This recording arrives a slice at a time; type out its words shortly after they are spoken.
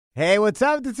Hey, what's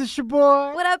up? This is your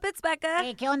boy. What up? It's Becca.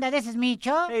 Hey, ¿qué onda? This is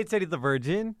Micho. Hey, it's Eddie the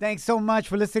Virgin. Thanks so much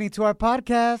for listening to our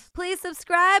podcast. Please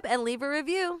subscribe and leave a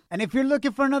review. And if you're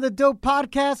looking for another dope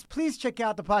podcast, please check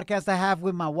out the podcast I have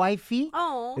with my wifey.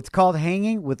 Oh. It's called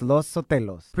Hanging with Los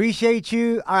Sotelos. Appreciate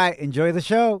you. All right, enjoy the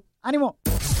show. Ánimo.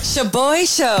 Shaboy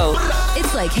Show.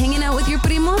 It's like hanging out with your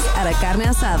primos at a carne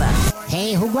asada.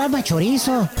 Hey, who got my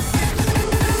chorizo?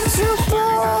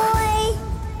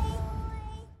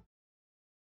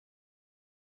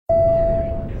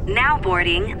 Now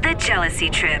boarding the Jealousy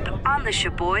Trip on the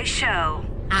Shaboy Show.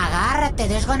 Agárrate,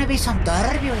 there's gonna be some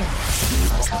turbulence.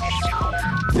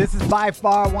 This is by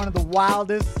far one of the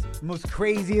wildest, most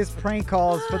craziest prank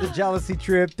calls for the Jealousy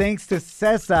Trip. Thanks to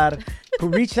Cesar, who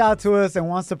reached out to us and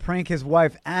wants to prank his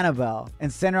wife, Annabelle,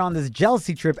 and send her on this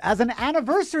Jealousy Trip as an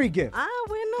anniversary gift.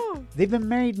 Bueno. They've been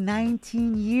married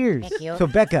 19 years. Thank you. So,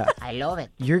 Becca, I love it.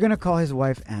 you're going to call his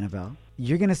wife, Annabelle.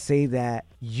 You're going to say that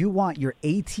you want your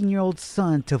 18-year-old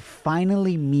son to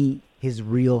finally meet his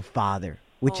real father,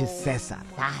 which is Cesar.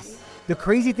 Das. The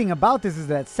crazy thing about this is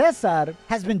that Cesar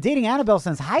has been dating Annabelle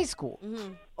since high school.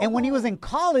 Mm-hmm. And when he was in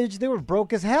college, they were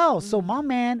broke as hell. So my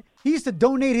man, he used to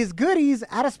donate his goodies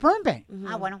at a sperm bank.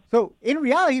 Ah, bueno. So in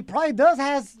reality, he probably does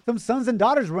have some sons and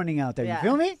daughters running out there. Yeah. You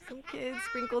feel me? Some kids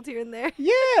sprinkled here and there.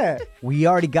 Yeah. We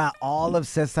already got all of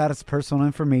Cesar's personal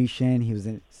information. He was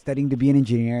studying to be an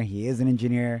engineer. He is an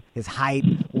engineer. His height,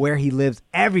 where he lives,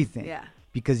 everything. Yeah.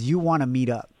 Because you want to meet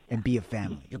up and be a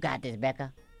family. You got this,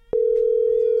 Becca.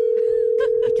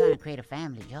 You're trying to create a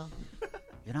family, Joe.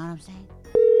 You know what I'm saying?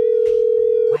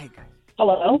 Quiet, guys.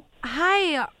 Hello?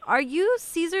 Hi, are you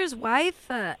Caesar's wife,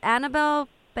 Annabelle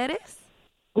Perez?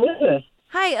 Who is this?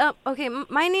 Hi, okay,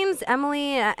 my name's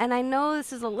Emily, and I know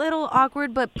this is a little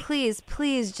awkward, but please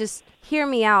just hear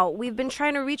me out. We've been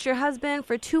trying to reach your husband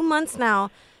for 2 months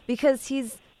now because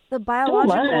he's the 2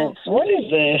 biological... months? What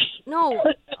is this? No,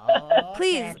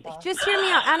 please, just hear me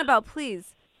out, Annabelle,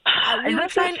 please. Is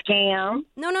this a scam?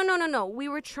 No. We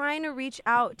were trying to reach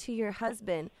out to your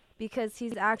husband because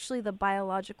he's actually the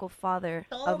biological father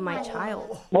of my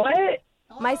child. What?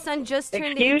 My son just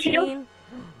turned Excuse 18. you?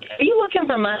 Are you looking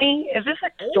for money? Is this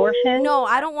extortion? No,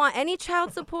 I don't want any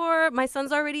child support. My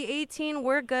son's already 18.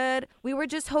 We're good. We were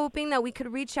just hoping that we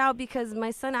could reach out because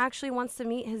my son actually wants to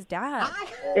meet his dad.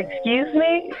 Excuse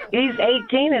me? He's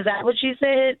 18? Is that what you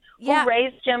said? Yeah. Who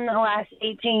raised him the last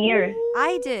 18 years?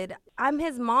 I did. I'm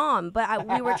his mom, but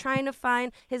we were trying to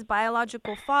find his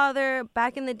biological father.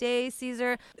 Back in the day,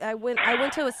 Caesar, I went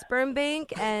to a sperm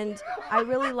bank, and I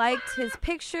really liked his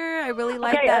picture. I really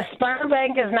liked Okay, that. a sperm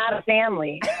bank is not a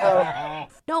family. So,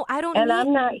 No, I don't and need.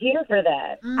 I'm not here for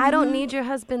that. I don't need your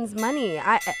husband's money.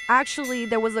 Actually,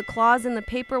 there was a clause in the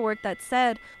paperwork that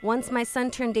said once my son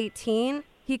turned 18,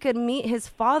 he could meet his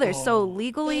father. So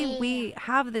legally, we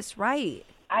have this right.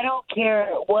 I don't care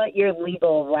what your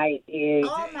legal right is.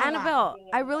 Annabelle,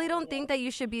 I really don't think that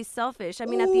you should be selfish. I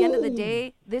mean, at the end of the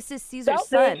day, this is Caesar's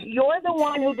Selfish. son. You're the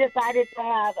one who decided to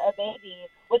have a baby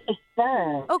with a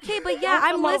son. Okay, but yeah,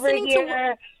 I'm come over listening to.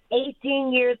 here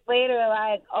 18 years later,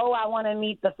 like, oh, I want to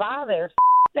meet the father.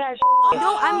 That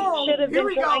No, I'm. should have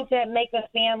been trying to make a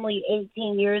family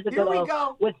 18 years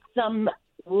ago with some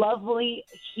lovely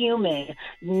human,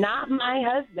 not my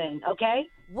husband, okay?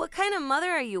 What kind of mother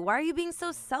are you? Why are you being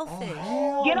so selfish?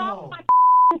 Get off my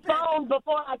phone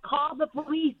before I call the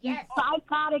police, you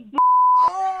psychotic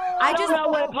I don't know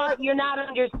what part you're not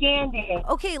understanding.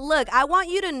 Okay, look, I want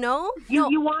you to know.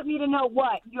 You want me to know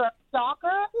what? You're a stalker?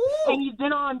 And you've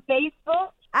been on Facebook?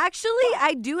 Actually,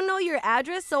 I do know your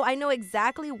address, so I know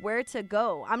exactly where to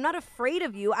go. I'm not afraid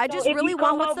of you. I just If really you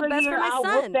want come what's the over best here, for my I'll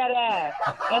son. whoop that ass,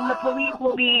 and the police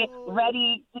will be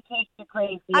ready to take the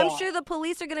crazy I'm ass. sure the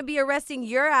police are going to be arresting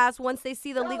your ass once they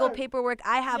see the legal paperwork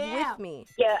I have with me.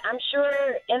 Yeah, I'm sure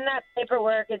in that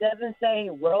paperwork it doesn't say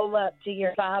roll up to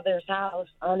your father's house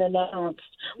unannounced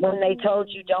when they told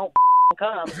you don't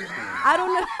come. I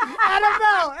don't know.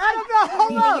 Annabelle,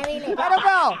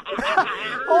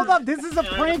 hold up. This is a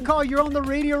prank call. You're on the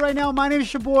radio right now. My name is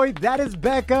Shaboy. That is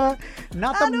Becca,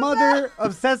 not the mother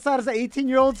of Cesar's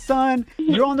 18-year-old son.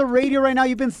 You're on the radio right now.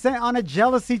 You've been sent on a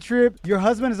jealousy trip. Your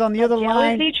husband is on the other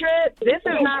line. Jealousy trip? This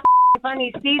is not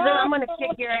funny, Caesar. I'm going to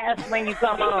kick your ass when you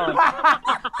come on.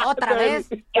 Otra vez.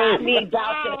 Got me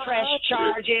about to press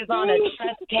charges on a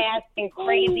trespassing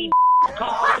crazy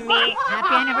calling me.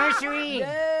 Happy anniversary.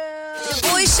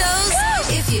 Boy shows.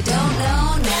 If you don't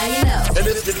know, now you know. And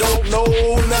if you don't know,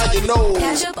 now you know.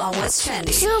 Catch up on what's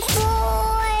trending.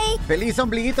 Feliz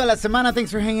ombliguito de la semana.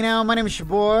 Thanks for hanging out. My name is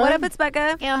Shaboy. What up, it's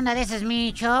Becca. ¿Qué onda? This is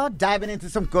Micho. Diving into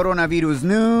some coronavirus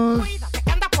news.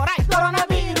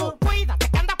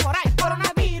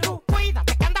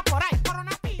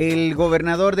 El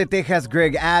gobernador de Texas,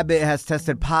 Greg Abbott, has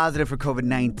tested positive for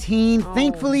COVID-19.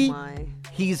 Thankfully,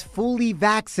 he's fully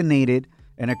vaccinated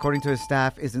and according to his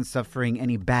staff, isn't suffering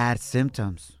any bad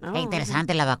symptoms. Qué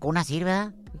interesante, la vacuna sirve,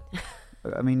 ¿verdad?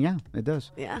 I mean, yeah, it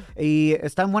does. Yeah. Y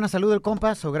está en buena salud el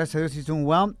compa, so gracias a Dios he's doing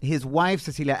well. His wife,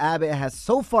 Cecilia Abbott, has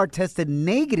so far tested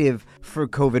negative for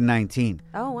COVID-19.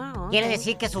 Oh, wow. Quiere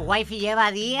decir que su wifey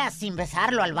lleva días sin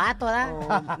besarlo al vato,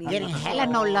 ¿verdad? Getting hella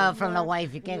no love from the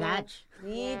wifey. Qué gacho.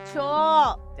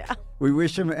 Micho. We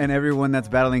wish him and everyone that's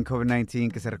battling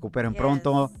COVID-19 que se recuperen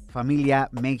pronto. Familia,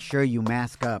 make sure you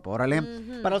mask up. Órale.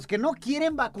 Para los que no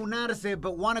quieren vacunarse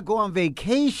but want to go on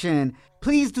vacation,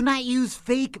 please do not use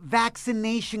fake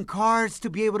vaccination cards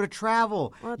to be able to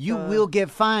travel. You will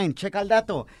get fined. Check el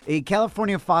dato. A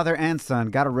California father and son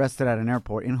got arrested at an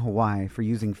airport in Hawaii for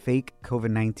using fake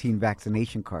COVID-19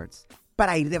 vaccination cards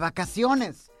para ir de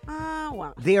vacaciones.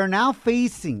 Wow. They are now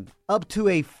facing up to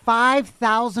a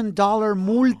 $5,000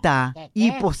 multa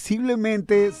y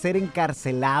posiblemente ser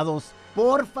encarcelados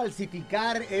por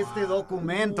falsificar este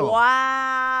documento.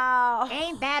 Wow.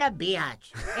 Ain't that a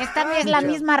bitch? Esta es la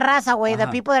misma raza, güey. The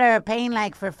people that are paying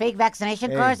like for fake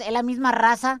vaccination cards es la misma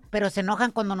raza, pero se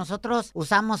enojan cuando nosotros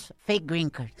usamos fake green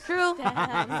cards. True.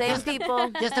 Same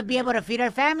people. Just to be able to feed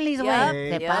our families, güey.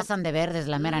 Yep. Te pasan de verdes,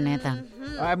 la mera neta.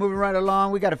 All right, moving right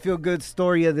along. We got a feel-good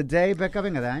story of the day. Becca,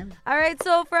 venga, dime. All right,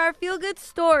 so for our feel-good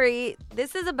story,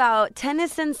 this is about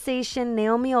tennis sensation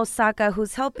Naomi Osaka,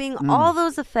 who's helping all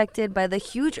those affected by the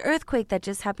huge earthquake that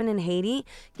just happened in Haiti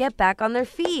get back on their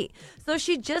feet. So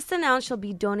she just announced she'll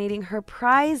be donating her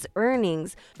prize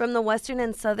earnings from the Western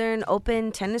and Southern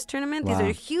Open tennis tournament. These are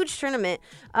a huge tournament.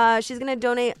 She's going to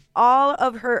donate all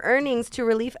of her earnings to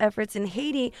relief efforts in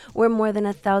Haiti, where more than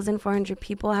 1,400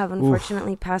 people have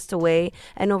unfortunately passed away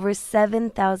and over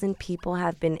 7,000 people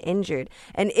have been injured.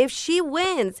 And if she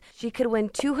wins, she could win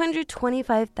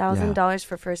 $225,000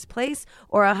 for first place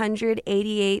or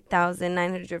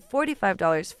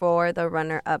 $188,945 for the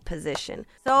runner-up position.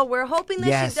 So we're hoping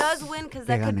that she does win because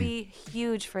that could be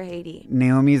huge for Haiti.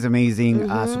 Naomi is amazing.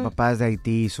 Su papá es de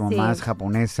Haití. Su mamá es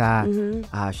japonesa.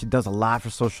 She does a lot for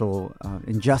social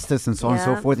injustice and so on and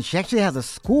so forth. And she actually has a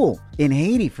school in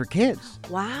Haiti for kids.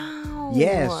 Wow.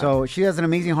 Yeah, so she has an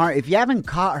amazing heart. If you haven't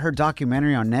caught her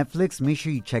documentary on Netflix, make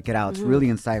sure you check it out. It's really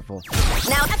insightful.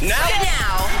 Now.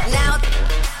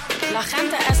 La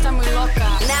gente está muy loca.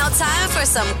 Now time for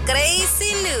some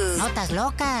crazy news Notas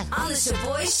locas. on the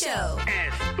Shaboy Show.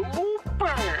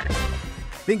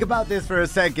 Think about this for a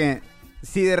second.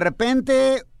 Si de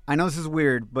repente, I know this is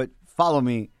weird, but follow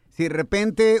me. Si de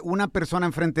repente una persona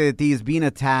enfrente de ti is being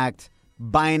attacked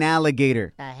by an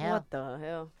alligator, The hell? What the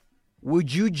hell?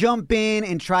 would you jump in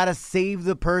and try to save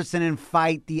the person and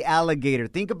fight the alligator?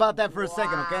 Think about that for a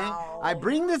second, okay? I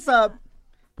bring this up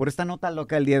por esta nota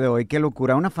loca el día de hoy. Qué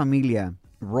locura. Una familia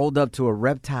rolled up to a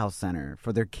reptile center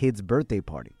for their kid's birthday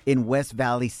party in West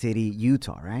Valley City,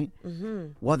 Utah, right?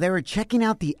 While they were checking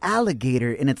out the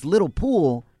alligator in its little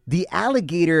pool, the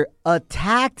alligator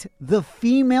attacked the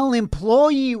female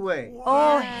employee, güey.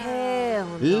 Oh, hell.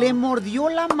 Le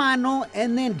mordió la mano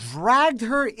and then dragged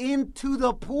her into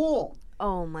the pool.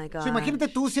 Oh, my God. So imagínate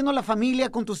tú siendo la familia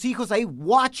con tus hijos ahí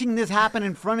watching this happen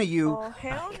in front of you. Oh,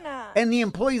 hell no. And the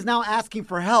employee's now asking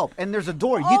for help. And there's a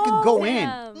door. You can go in.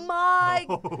 My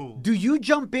Do you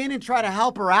jump in and try to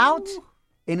help her out?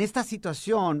 En esta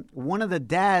situación, one of the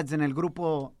dads en el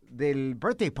grupo del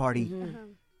birthday party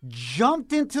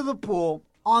jumped into the pool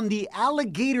on the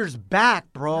alligator's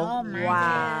back, bro. Oh, my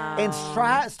Wow. And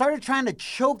started trying to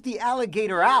choke the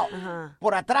alligator out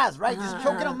por atrás, right? Just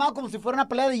choking him out como si fuera una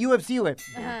pelea de UFC, güey.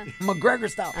 McGregor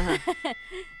style.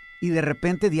 Y de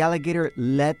repente, the alligator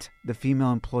let the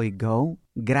female employee go.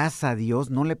 Gracias a Dios,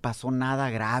 no le pasó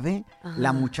nada grave.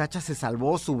 La muchacha se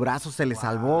salvó, su brazo se le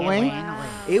salvó, güey. bueno,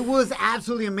 It was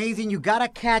absolutely amazing. You gotta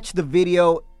catch the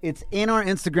video. It's in our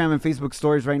Instagram and Facebook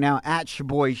stories right now at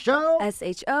Shaboy Show.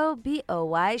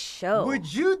 SHOBOY show.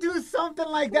 Would you do something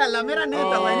like that? La mera neta,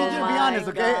 I need you to be honest,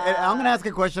 okay? And I'm going to ask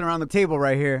a question around the table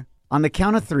right here. On the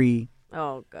count of 3,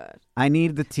 Oh, God. I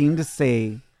need the team to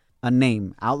say a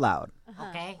name out loud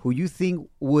Okay. who you think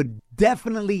would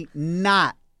definitely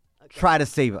not try to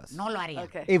save us. No lo haría.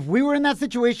 Okay. If we were in that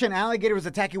situation, alligator was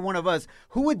attacking one of us,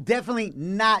 who would definitely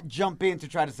not jump in to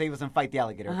try to save us and fight the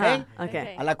alligator, okay?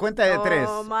 Okay. A la cuenta de 3.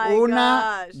 Oh, my 1,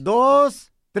 gosh. 2,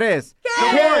 3.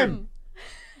 Kim!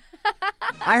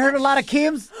 I heard a lot of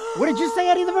Kims. What did you say,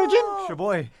 Eddie the Virgin?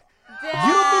 Shaboy. You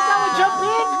don't think I would jump in?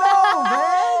 No,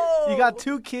 man. You got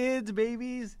 2 kids,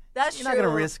 babies. That's You're true. not going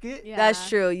to risk it. Yeah. That's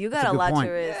true. You got a good lot point.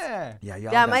 to risk. Yeah. Yeah,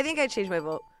 y'all Damn, got- I think I changed my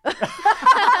vote. You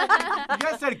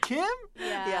guys said Kim?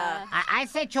 Yeah. I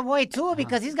said Choboy too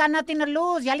because he's got nothing to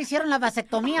lose. Ya le hicieron la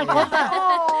vasectomía al compa.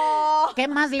 ¿Qué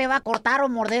más le va a cortar o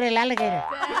morder el alligator?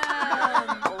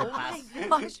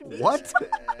 What?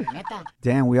 Neta.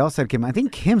 Damn, we all said Kim. I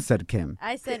think Kim said Kim.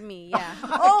 I said me, yeah.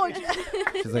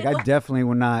 She's like, I definitely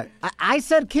would not. I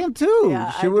said Kim too.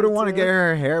 Yeah, She I wouldn't did want to too. get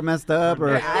her hair messed up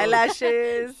or.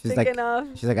 Eyelashes. She's Thinking like, of.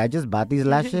 she's like, I just bought these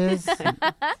lashes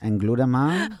and glued them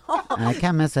on, and I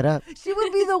can't mess it up. She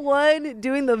would be the one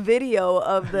doing the video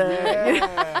of the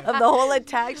of the whole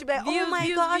attack. She'd be like, "Oh my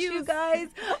gosh, you guys!"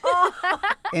 Oh.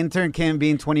 Intern Kim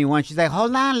being 21, she's like,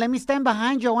 hold on, let me stand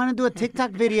behind you. I want to do a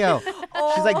TikTok video.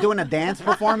 She's like doing a dance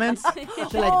performance. She's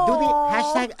like, do the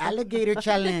hashtag alligator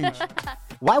challenge.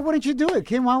 Why wouldn't you do it,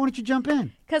 Kim? Why wouldn't you jump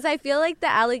in? Because I feel like the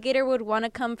alligator would want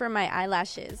to come for my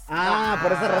eyelashes.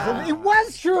 Por esa razón. It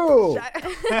was true.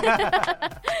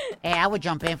 Hey, I would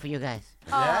jump in for you guys.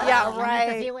 Yeah,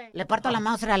 right. Le parto la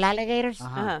mouse al alligators.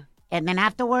 Uh-huh. And then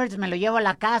afterwards, me lo llevo a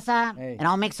la casa, and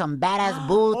I'll make some badass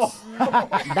boots,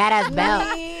 badass belt.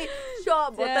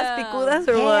 Botas picudas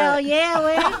or Hell what? yeah,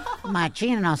 güey.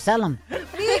 Machine, and I'll sell them.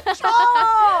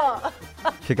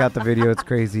 Check out the video. It's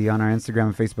crazy on our Instagram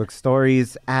and Facebook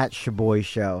stories at Shaboy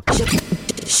Show.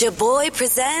 Shaboy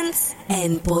presents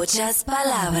En Pochas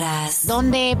Palabras.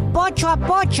 Donde pocho a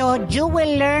pocho, you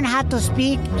will learn how to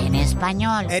speak en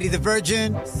español. Eddie the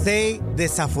Virgin, say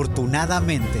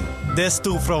desafortunadamente.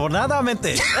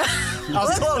 Desafortunadamente. I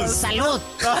was close. Salud.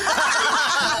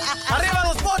 ¡Arriba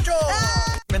los pochos!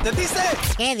 ¿Me entendiste?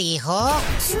 ¿Qué dijo?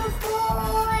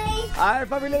 All right,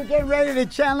 familia, get ready to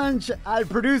challenge al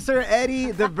producer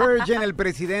Eddie the Virgin, el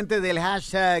presidente del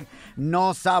hashtag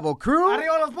No Sabo Crew.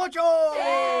 ¡Arriba los pochos!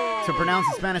 To pronounce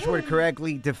the Spanish word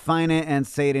correctly, define it, and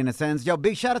say it in a sentence. Yo,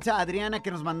 big shout out to Adriana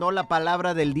que nos mandó la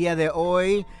palabra del día de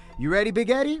hoy. You ready, Big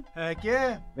Eddie? Heck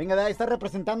yeah. Venga, de ahí está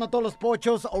representando a todos los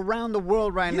pochos around the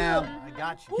world right now. I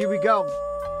got you. Here we go.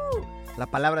 La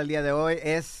palabra del día de hoy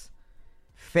es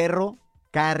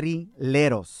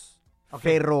ferrocarrileros.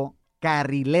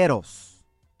 Ferrocarrileros.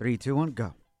 3, 2, 1,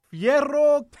 go.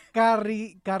 Fierro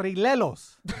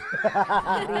carrilelos.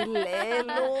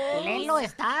 Lelo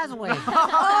estás, güey.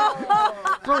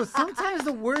 Bro, sometimes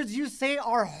the words you say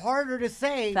are harder to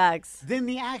say Facts. than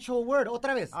the actual word.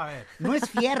 Otra vez. A ver. No es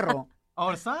fierro. Oh,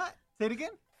 it's not? Say it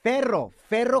again.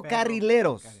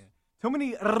 Ferrocarrileros. Too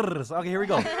many r's. Okay, here we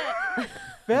go.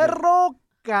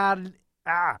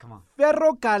 Come on.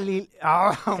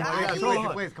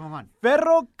 Pues, come on.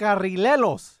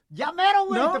 Ferrocarrileros. Ya mero,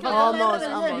 güey. No, Te faltó la almost,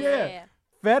 letra. almost. Yeah.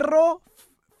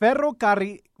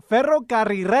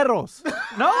 Ferrocarrileros.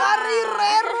 ¿No?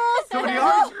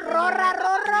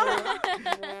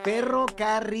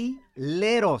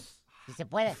 Ferrocarrileros. Si se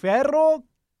puede.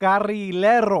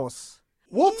 Ferrocarrileros.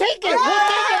 We'll take it.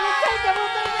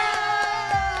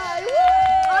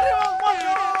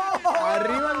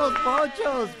 Arriba los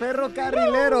pochos,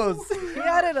 ferrocarrileros. He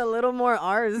added a little more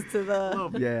R's to the.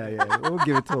 Yeah. We'll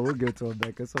give it to him,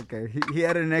 Becca. It's okay. He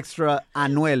added an extra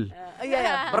Anuel.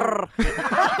 Yeah. Brr.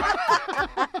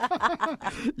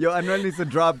 Yo, Anuel needs to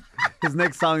drop. His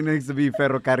next song needs to be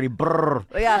Ferrocarril. Brr.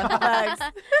 Yeah, facts.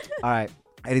 All right.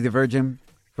 Eddie the Virgin,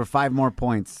 for 5 more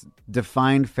points,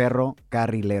 define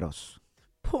ferrocarrileros.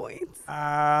 Points.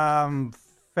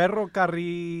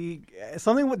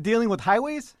 Something dealing with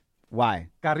highways? Why?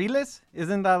 Carriles?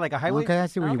 Isn't that like a highway? Okay, I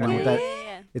see where you went with that.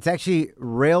 Yeah. It's actually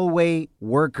railway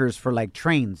workers for like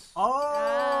trains.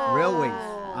 Oh. Railways.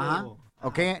 Uh-huh.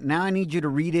 Okay, now I need you to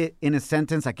read it in a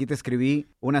sentence. Aquí te escribí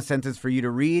una sentence for you to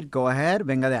read. Go ahead.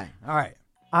 Venga de ahí. All right.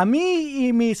 A mí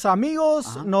y mis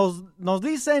amigos nos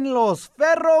dicen los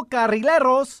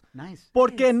ferrocarrileros Nice.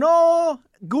 porque nos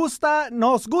gusta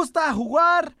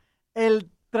jugar el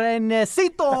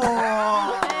trenecito.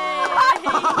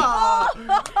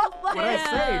 What I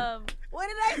say? What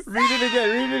did I say? Read it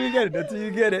again. Until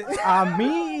you get it. A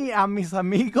mí y a mis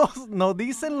amigos nos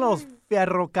dicen los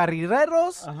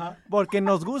ferrocarrileros porque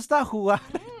nos gusta jugar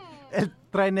el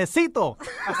trenecito.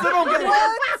 I still don't get it.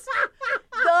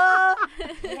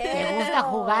 Te gusta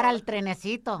jugar al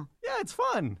trenecito. Yeah, it's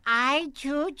fun. Ay,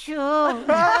 chuchu.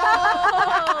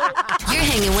 You're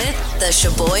hanging with The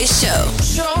Shaboy Show.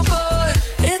 Shaboy,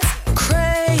 it's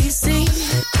crazy.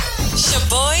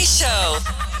 Shaboy Show.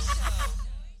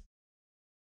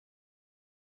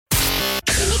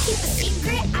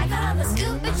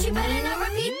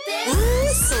 Ooh,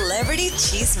 Celebrity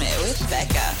Cheesemate with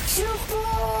Becca.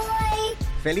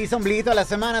 Feliz ombliguito de la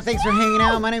semana. Thanks for hanging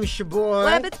out. My name is Shaboy.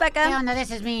 What up, it's Becca. ¿Qué onda?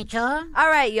 This is Micho. All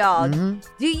right, y'all.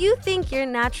 Do you think your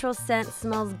natural scent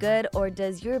smells good or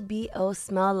does your BO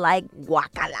smell like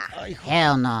guacala?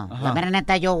 Hell no. La mera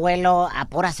neta, yo huelo a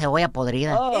pura cebolla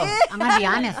podrida. I'm gonna be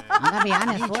honest.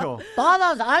 Fool.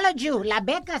 Todos, all of you. La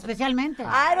Becca especialmente.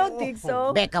 I don't think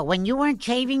so. Becca, when you weren't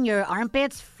shaving your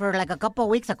armpits for like a couple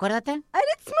weeks, acuérdate? I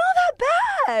didn't smell that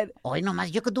bad. Hoy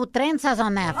nomás, you could do trenzas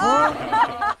on that, fool.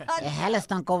 The hell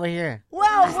stunk over here.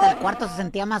 Wow, Hasta el cuarto se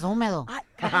sentía más húmedo.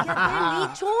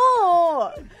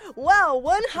 Wow,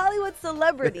 one Hollywood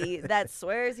celebrity that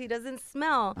swears he doesn't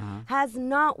smell has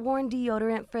not worn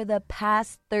deodorant for the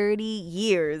past 30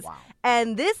 years. Wow.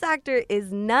 And this actor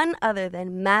is none other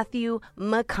than Matthew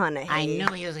McConaughey. I knew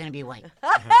he was going to be white.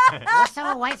 What's up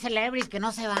with white celebrities que no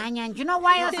se bañan? You know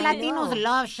why us Latinos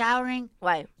love showering?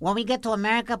 Why? When we get to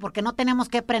America, porque no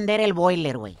tenemos que prender el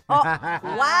boiler, güey. Oh,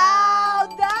 wow,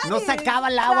 that No se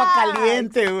acaba el agua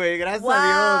caliente, güey. Gracias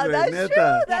a Dios, güey.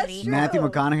 Neta. That's true. Matthew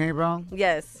McConaughey, bro?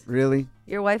 Yes. Really?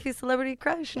 Your wifey's celebrity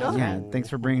crush, no? Yeah, thanks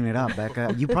for bringing it up,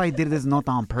 Becca. You probably did this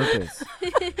nota on purpose.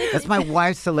 That's my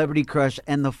wife's celebrity crush,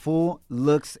 and the fool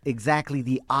looks exactly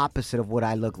the opposite of what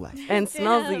I look like. And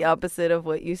smells the opposite of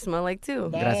what you smell like, too.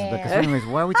 Gracias, Becca. So anyways,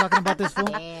 why are we talking about this fool?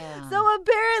 So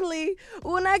apparently,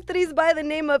 una actriz by the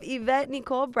name of Yvette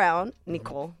Nicole Brown,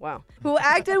 who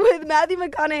acted with Matthew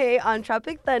McConaughey on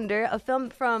Tropic Thunder, a film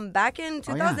from back in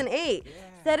 2008,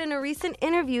 said in a recent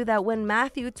interview that when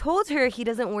Matthew told her he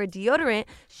doesn't wear deodorant,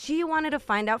 she wanted to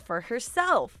find out for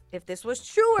herself if this was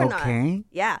true or not.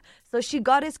 Yeah. So she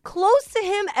got as close to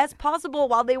him as possible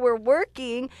while they were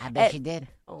working. I bet she did.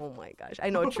 Oh my gosh,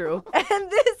 I know, true. And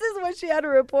this is what she had to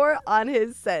report on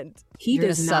his scent. He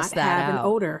does not have an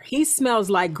odor. He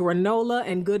smells like granola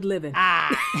and good living.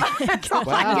 That's all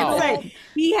I can say.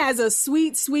 He has a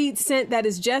sweet, sweet scent that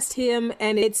is just him,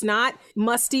 and it's not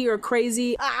musty or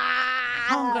crazy.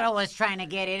 Homegirl was trying to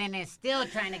get it and is still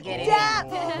trying to get it.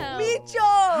 Micho!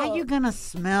 How you gonna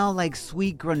smell like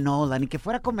sweet granola? Ni que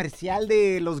fuera comercial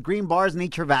de los green bars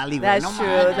Nature Valley. That's true,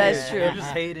 that's true. You're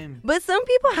just hating. But some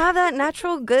people have that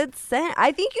natural good scent.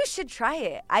 I think you should try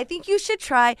it. I think you should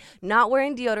try not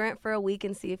wearing deodorant for a week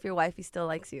and see if your wifey still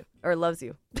likes you or loves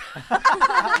you.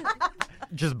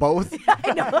 Just both?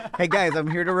 I know. Hey, guys,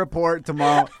 I'm here to report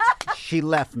tomorrow. She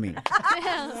left me.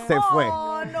 Se fue.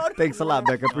 Thanks a lot,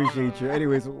 Becca. Appreciate you.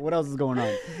 Anyways, what else is going on?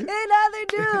 In other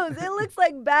news, it looks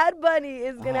like Bad Bunny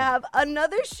is going to have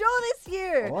another show this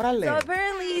year. Órale. So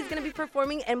apparently he's going to be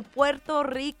performing in Puerto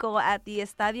Rico at the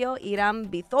Estadio Irán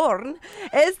Bithorn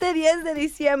este 10 de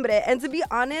diciembre. And to be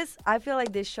honest, I feel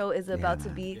like this show is about to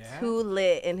be too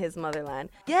lit in his motherland.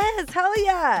 Yes, hell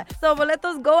yeah. So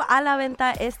boletos go a la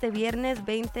venta este viernes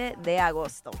 20 de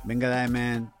agosto. Venga, that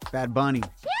man. Bad Bunny.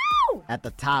 At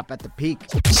the top, at the peak.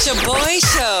 Shaboy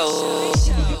Show.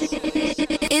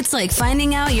 It's like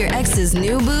finding out your ex's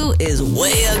new boo is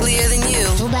way uglier than you.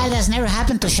 Too bad that's never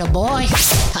happened to Shaboy.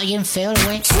 How you feel,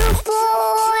 güey?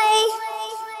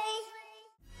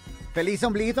 Feliz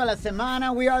ombliguito a la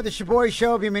semana. We are the Shaboy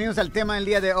Show. Bienvenidos al tema del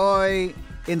día de hoy.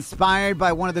 Inspired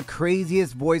by one of the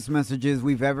craziest voice messages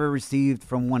we've ever received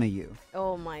from one of you.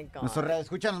 Oh my God. Nuestro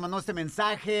escucha nos mandó este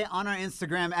mensaje on our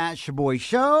Instagram at Shaboy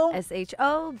Show.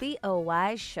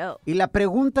 SHOBOY Show. Y la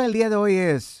pregunta del día de hoy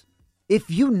es,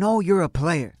 if you know you're a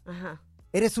player,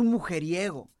 eres un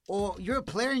mujeriego, or you're a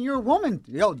player and you're a woman,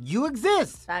 you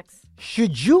exist. Facts.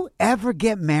 Should you ever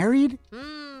get married?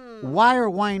 Why or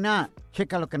why not?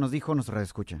 Checa lo que nos dijo nuestro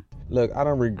escucha. Look, I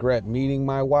don't regret meeting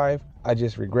my wife. I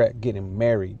just regret getting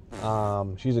married.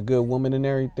 She's a good woman and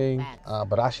everything,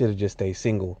 but I should have just stayed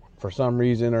single for some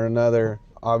reason or another.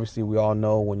 Obviously, we all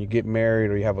know when you get married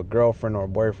or you have a girlfriend or a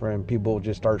boyfriend, people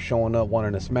just start showing up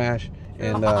wanting to smash.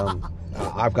 And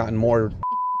I've gotten more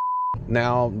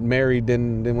now married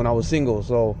than when I was single.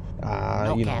 So,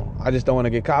 you know, I just don't want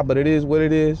to get caught, but it is what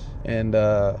it is. And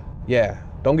yeah,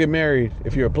 don't get married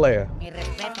if you're a player.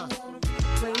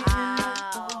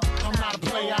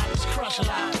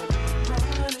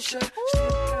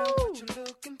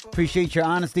 Appreciate your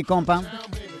honesty, compa.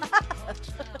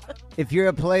 If you're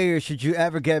a player, should you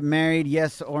ever get married?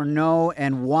 Yes or no?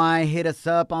 And why? Hit us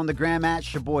up on the gram at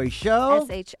Shaboy Show.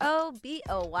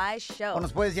 SHOBOY Show. O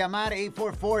nos puedes llamar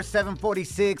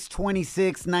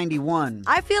 844-746-2691.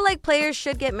 I feel like players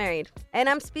should get married. And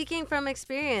I'm speaking from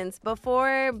experience.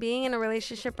 Before being in a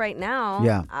relationship right now,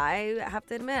 I have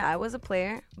to admit, I was a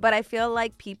player. But I feel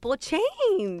like people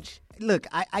change. look,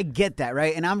 I get that,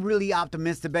 right? And I'm really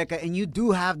optimistic, Becca, and you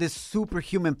do have this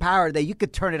superhuman power that you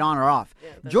could turn it on or off.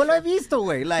 Yo lo he visto,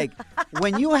 güey. Like,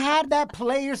 when you had that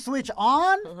player switch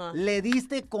on, le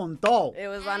diste con todo. It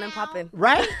was on and popping.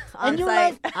 Right? And you're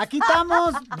like, aquí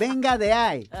estamos, venga de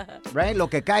ahí. Right? Lo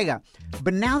que caiga.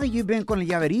 But now that you've been con el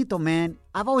llaverito, man,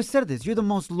 I've always said this. You're the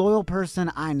most loyal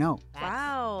person I know.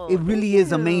 Wow. It really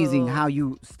is amazing how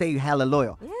you stay hella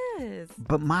loyal. Yes.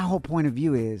 But my whole point of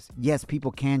view is, yes,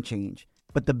 people can change.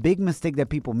 But the big mistake that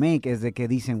people make is de que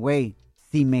dicen, güey,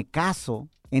 si me caso,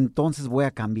 entonces voy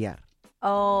a cambiar.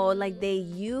 Oh, like they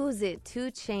use it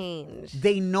to change.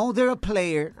 They know they're a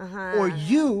player, or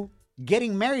you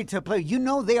getting married to a player. You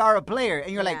know they are a player,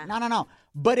 and you're like, no.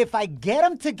 But if I get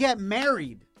them to get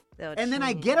married, and then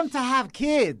I get them to have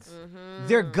kids,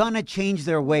 they're gonna change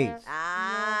their ways.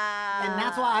 And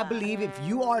that's why I believe if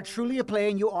you are truly a player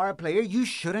and you are a player, you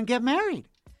shouldn't get married.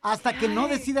 Hasta que no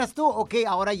decidas tú, okay,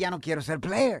 ahora ya no quiero ser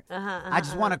player. I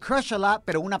just want to crush a lot,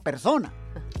 pero una persona.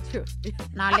 True.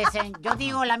 No, listen, yo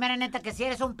digo la mera neta que si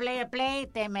eres un player,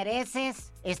 te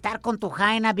mereces estar con tu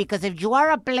jaina, because if you are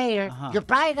a player, you're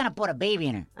probably going to put a baby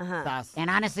in her.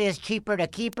 And honestly, it's cheaper to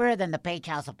keep her than to pay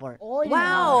child support.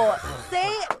 Wow.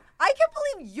 I can't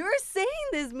believe you're saying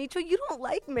this, Micho. You don't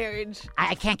like marriage.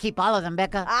 I can't keep all of them,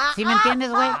 Becca. ¿Sí me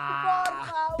entiendes, güey?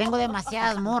 Tengo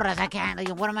demasiadas morras. I can't.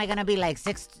 What am I going to be, like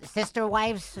sister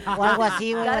wives? O algo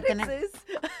así, güey. That exists.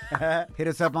 Hit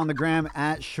us up on the gram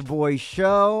at Shaboy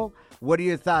Show. What are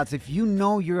your thoughts? If you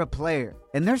know you're a player,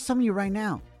 and there's some of you right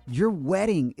now, your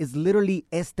wedding is literally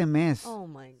este mes. Oh,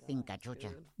 my God.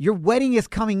 Your wedding is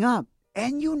coming up,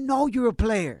 and you know you're a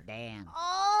player. Damn.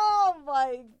 Oh,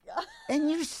 my God. And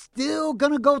you're still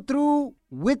going to go through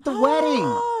with the wedding.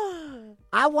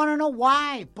 I want to know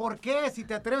why. ¿Por qué? Si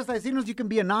te atreves a decirnos, you can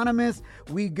be anonymous.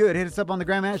 We good. Hit us up on the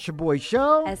gram at Shaboy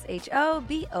Show.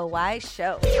 SHOBOY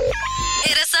Show.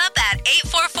 Hit us up at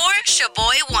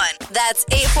 844-SHABOY1. That's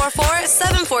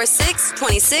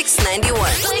 844-746-2691.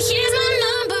 But here's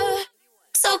my number,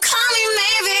 so call me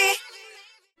maybe.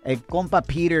 Hey, compa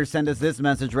Peter sent us this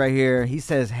message right here. He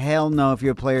says, hell no, if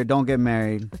you're a player, don't get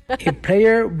married. A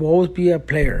player will always be a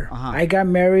player. I got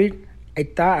married. I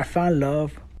thought I found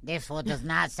love. This fool does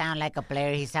not sound like a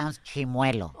player. He sounds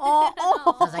chimuelo.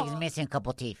 Sounds like he's missing a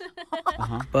couple teeth.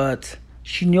 But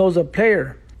she knows a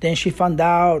player. Then she found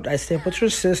out I slept with her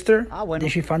sister. Then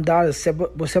she found out I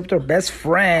slept with her best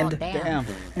friend. Damn.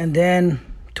 And then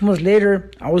 2 months later,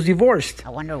 I was divorced.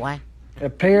 I wonder why. A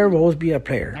player will always be a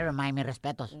player. Never mind, mi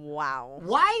respetos. Wow.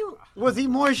 Why was he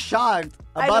more shocked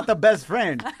about the best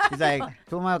friend? He's like,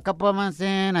 a couple of months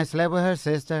in, I slept with her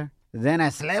sister. Then I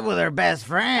slept with her best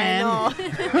friend. I know.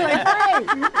 Like, hey,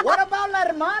 what about la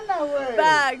hermana, güey?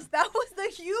 Bags, that was the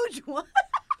huge one.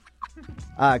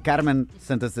 Carmen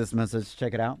sent us this message.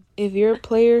 Check it out. If you're a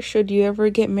player, should you ever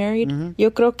get married?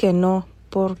 Yo creo que no,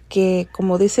 porque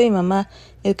como dice mi mamá,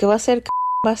 el que va a ser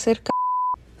va a ser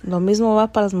Lo mismo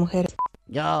va para las mujeres.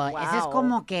 Ese es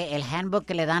como que el handbook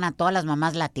que le dan a todas las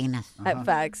mamás latinas.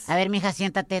 Facts. A ver, mija,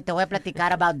 siéntate, te voy a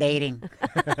platicar about dating.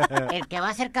 El que va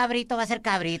a ser cabrito,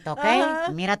 ¿ok?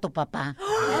 Mira a tu papá.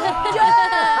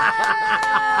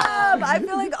 I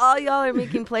feel like all y'all are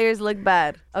making players look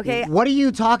bad, okay? What are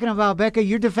you talking about, Becca?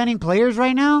 You're defending players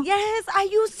right now? Yes, I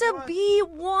used to be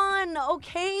one,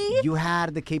 okay? You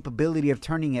had the capability of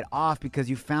turning it off because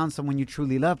you found someone you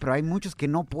truly love, pero hay muchos que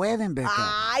no pueden, Becca.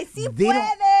 Ay, sí pueden.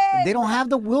 They don't have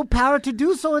the willpower to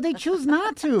do so, or they choose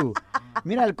not to.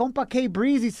 Mira, el compa K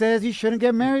Breezy says you shouldn't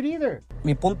get married either.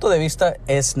 Mi punto de vista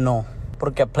es no.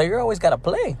 Porque a player always gotta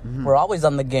play. We're always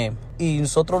on the game. Y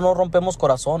nosotros no rompemos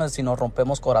corazones, sino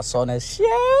rompemos corazones.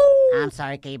 I'm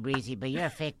sorry, K Breezy, but you're a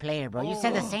fake player, bro. You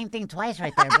said the same thing twice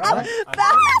right there, bro.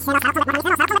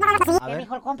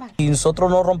 Y nosotros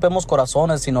no rompemos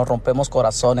corazones, sino rompemos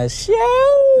corazones.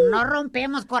 No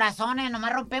rompemos corazones,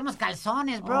 nomás rompemos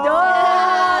calzones, bro.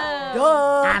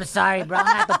 I'm sorry, bro. I'm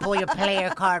gonna have to pull your player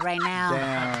card right now.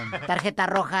 Damn. Tarjeta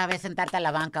roja, ve sentarte a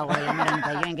la banca, güey.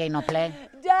 You ain't getting no play.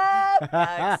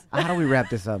 How do we wrap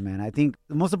this up, man? I think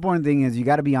the most important thing is you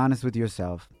got to be honest with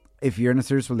yourself. If you're in a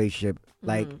serious relationship,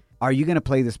 like, are you going to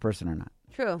play this person or not?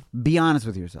 True. Be honest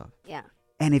with yourself. Yeah.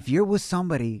 And if you're with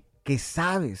somebody que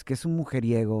sabes que es un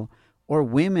mujeriego, or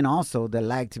women also that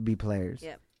like to be players,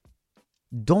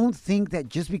 don't think that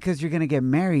just because you're going to get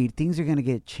married, things are going to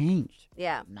get changed.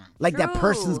 Yeah. Like that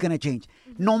person's going to change.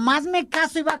 Nomás me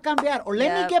caso y va a cambiar. Or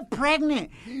let me get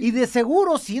pregnant. Y de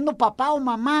seguro, siendo papá o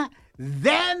mamá,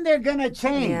 then they're going to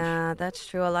change. Yeah, that's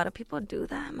true. A lot of people do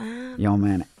that, man. Yo,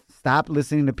 man, stop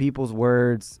listening to people's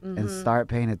words and start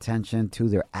paying attention to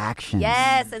their actions.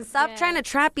 Yes, and stop trying to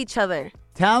trap each other.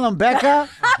 Tell him, Becca.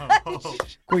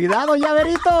 Cuidado,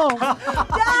 llaverito.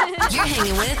 You're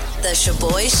hanging with The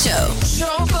Shaboy Show.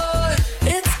 Shaboy,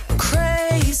 it's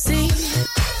crazy.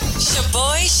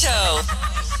 Shaboy Show.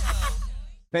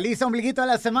 Feliz ombliguito de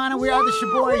la semana. We are The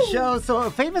Shaboy Show. So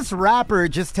a famous rapper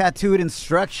just tattooed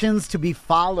instructions to be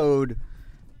followed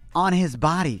on his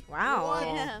body. Wow.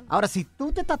 Yeah. Ahora, si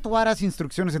tú te tatuaras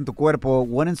instrucciones en tu cuerpo,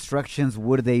 what instructions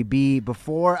would they be?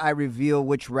 Before I reveal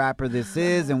which rapper this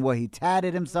is and what he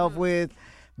tatted himself with,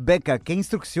 Becca, ¿qué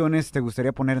instrucciones te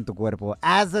gustaría poner en tu cuerpo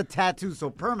as a tattoo, so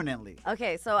permanently?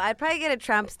 Okay, so I'd probably get a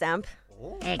tramp stamp.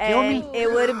 Hey, and it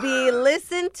would be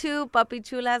listen to Papi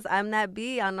Chula's I'm That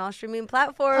B on all streaming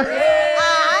platforms.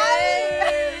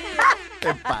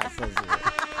 ¿Qué pasas, güey?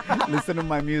 Listen to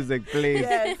my music, please.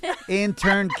 Yes.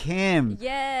 Intern Kim.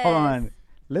 Yes. Hold on.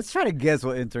 Let's try to guess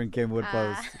what Intern Kim would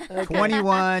post. Okay.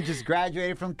 21, just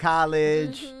graduated from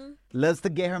college. Loves to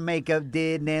get her makeup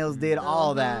did, nails did,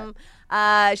 all that.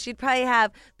 She'd probably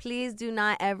have, please do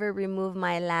not ever remove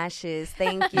my lashes.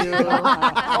 Thank you.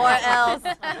 or else.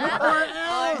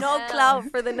 No clout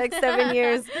for the next 7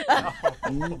 years.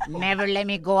 Never let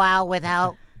me go out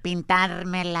without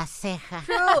pintarme la ceja.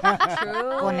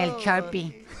 True. Con el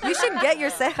Sharpie. You should get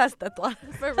your cejas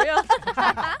tatuadas. For real.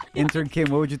 Intern Kim,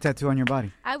 what would you tattoo on your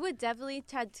body? I would definitely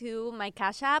tattoo my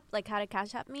Cash App, like how to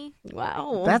Cash App me.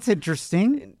 Wow. That's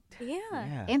interesting.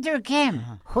 Yeah. Intern Kim,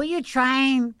 who you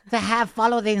trying to have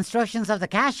follow the instructions of the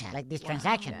Cash App, like this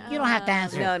transaction? You don't have to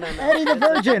answer. No. Eddie the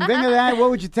Virgin, venga de ahí.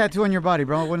 What would you tattoo on your body,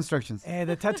 bro? What instructions?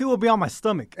 The tattoo will be on my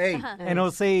stomach. Hey. And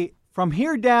it'll say, from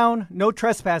here down, no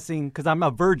trespassing, because I'm a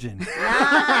virgin.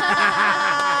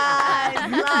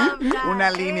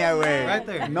 Una línea, güey. Right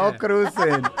there. No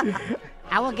crucen.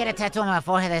 I will get a tattoo on my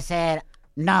forehead that said,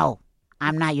 no,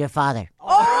 I'm not your father.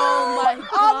 Oh my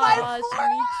gosh.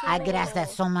 I get asked that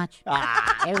so much.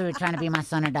 Everyone trying to be my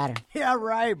son or daughter. Yeah,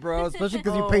 right, bro. Especially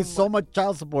because you pay so much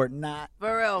child support. Nah.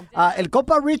 For real. El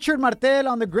compa Richard Martel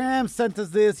on the gram sent us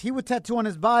this. He would tattoo on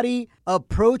his body,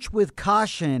 approach with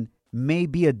caution may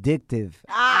be addictive.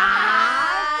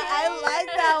 I like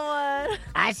that one.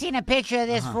 I seen a picture of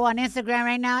this fool on Instagram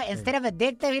right now. Instead of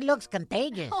addictive, he looks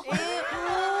contagious.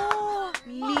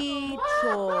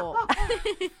 Licho.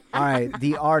 All right,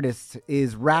 the artist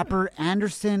is rapper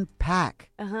Anderson .Paak,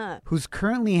 who's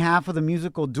currently half of the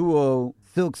musical duo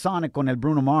Silk Sonic con el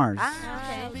Bruno Mars.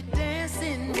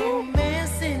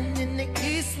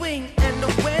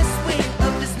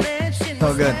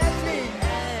 So good.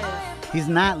 He's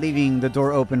not leaving the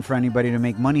door open for anybody to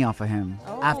make money off of him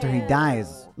after he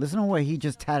dies. Listen to what he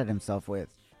just tatted himself with.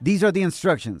 These are the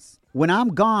instructions. When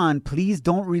I'm gone, please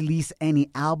don't release any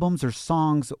albums or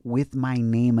songs with my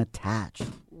name attached.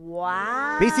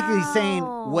 Wow. Basically he's saying,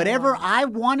 whatever I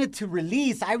wanted to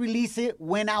release, I release it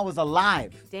when I was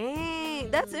alive. Dang.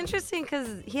 That's interesting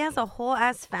because he has a whole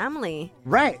ass family.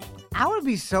 Right. I would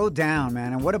be so down,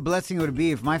 man. And what a blessing it would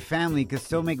be if my family could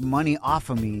still make money off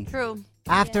of me. True.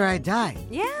 After I die.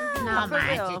 Yeah. No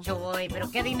manches, Chuy. Pero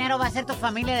qué dinero va a hacer tu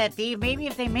familia de ti? Maybe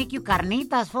if they make you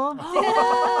carnitas, fool.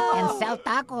 And sell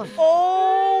tacos.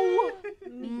 Oh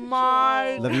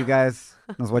my. Love you guys.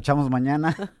 Nos guachamos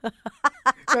mañana.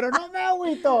 Pero no me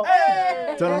agüito.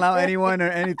 Don't allow anyone or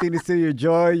anything to steal your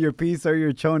joy, your peace, or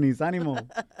your chonies. Ánimo.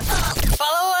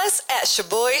 Follow us at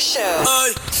Shaboy Show.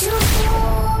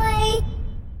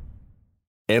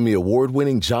 Emmy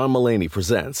award-winning John Mulaney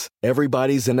presents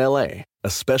Everybody's in L.A., a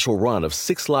special run of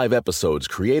 6 live episodes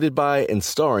created by and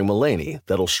starring Mulaney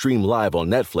that'll stream live on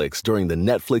Netflix during the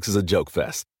Netflix is a Joke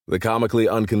Fest. The comically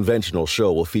unconventional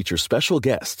show will feature special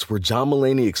guests where John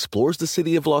Mulaney explores the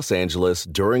city of Los Angeles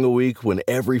during a week when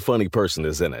every funny person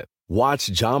is in it. Watch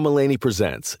John Mulaney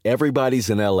Presents Everybody's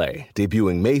in L.A.,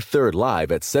 debuting May 3rd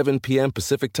live at 7 p.m.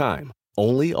 Pacific Time,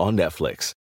 only on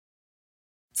Netflix.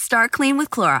 Start clean with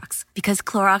Clorox because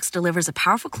Clorox delivers a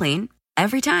powerful clean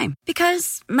every time.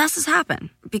 Because messes happen.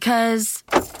 Because...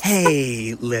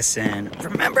 Hey, listen.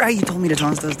 Remember how you told me to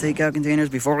toss those takeout containers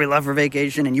before we left for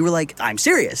vacation? And you were like, I'm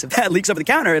serious. If that leaks over the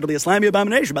counter, it'll be a slimy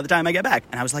abomination by the time I get back.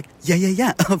 And I was like,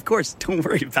 yeah, of course. Don't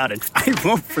worry about it. I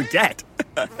won't forget.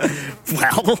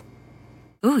 Well...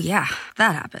 Ooh, yeah,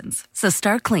 that happens. So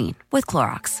start clean with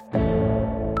Clorox.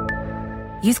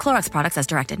 Use Clorox products as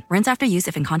directed. Rinse after use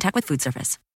if in contact with food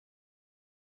surface.